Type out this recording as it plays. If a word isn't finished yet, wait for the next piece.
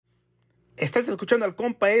Estás escuchando al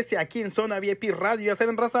compa ese aquí en Zona VIP Radio. Ya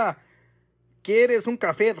saben, raza, ¿quieres un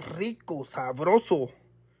café rico, sabroso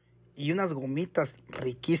y unas gomitas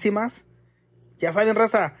riquísimas? Ya saben,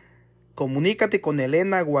 raza, comunícate con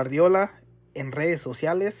Elena Guardiola en redes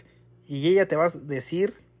sociales y ella te va a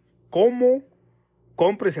decir cómo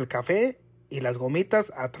compres el café y las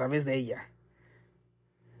gomitas a través de ella.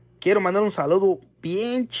 Quiero mandar un saludo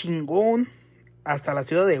bien chingón hasta la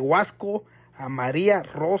ciudad de Huasco a María,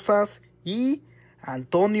 Rosas y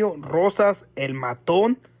Antonio Rosas, el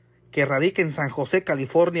matón, que radica en San José,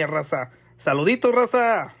 California, raza. ¡Saluditos,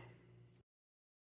 raza!